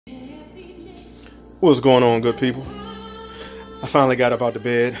What's going on, good people? I finally got up out the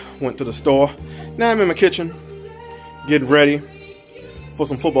bed, went to the store. Now I'm in my kitchen, getting ready for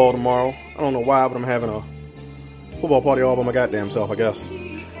some football tomorrow. I don't know why, but I'm having a football party all by my goddamn self, I guess.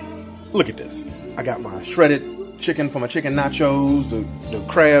 Look at this. I got my shredded chicken for my chicken nachos, the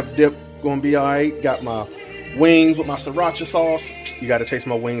crab dip gonna be alright. Got my wings with my sriracha sauce. You gotta taste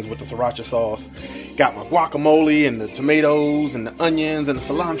my wings with the sriracha sauce. Got my guacamole and the tomatoes and the onions and the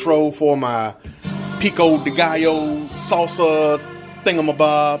cilantro for my pico de gallo salsa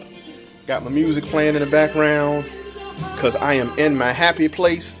thingamabob. Got my music playing in the background because I am in my happy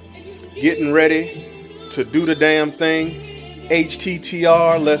place, getting ready to do the damn thing.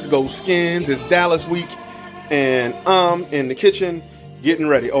 HTTR, let's go Skins. It's Dallas week, and I'm in the kitchen getting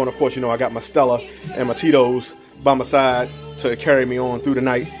ready. Oh, and of course, you know, I got my Stella and my Tito's by my side to carry me on through the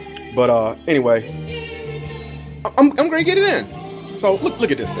night. But anyway, I'm going to get it in. So look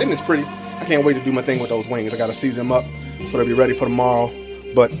at this. Isn't this pretty? I can't wait to do my thing with those wings. I got to season them up so they'll be ready for tomorrow.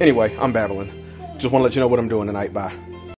 But anyway, I'm babbling. Just want to let you know what I'm doing tonight. Bye.